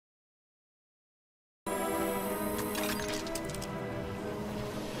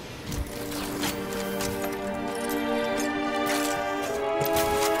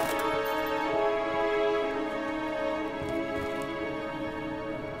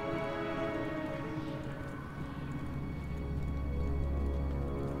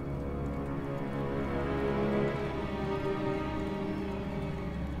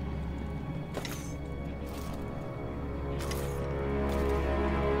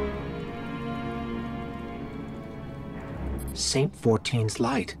Saint 14's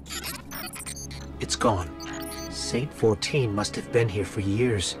light. It's gone. Saint 14 must have been here for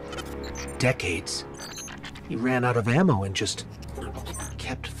years. Decades. He ran out of ammo and just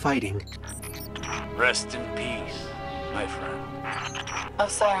kept fighting. Rest in peace, my friend.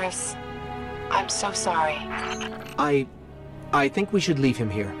 Osiris, I'm so sorry. I think we should leave him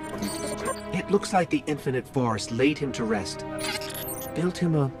here. It looks like the Infinite Forest laid him to rest. Built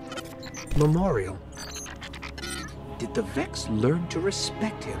him a memorial. Did the Vex learn to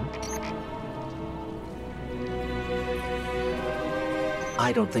respect him?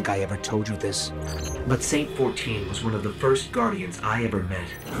 I don't think I ever told you this, but Saint 14 was one of the first Guardians I ever met.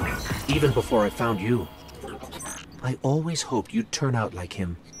 Even before I found you. I always hoped you'd turn out like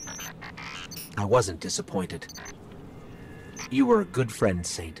him. I wasn't disappointed. You were a good friend,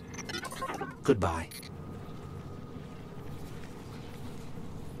 Saint. Goodbye.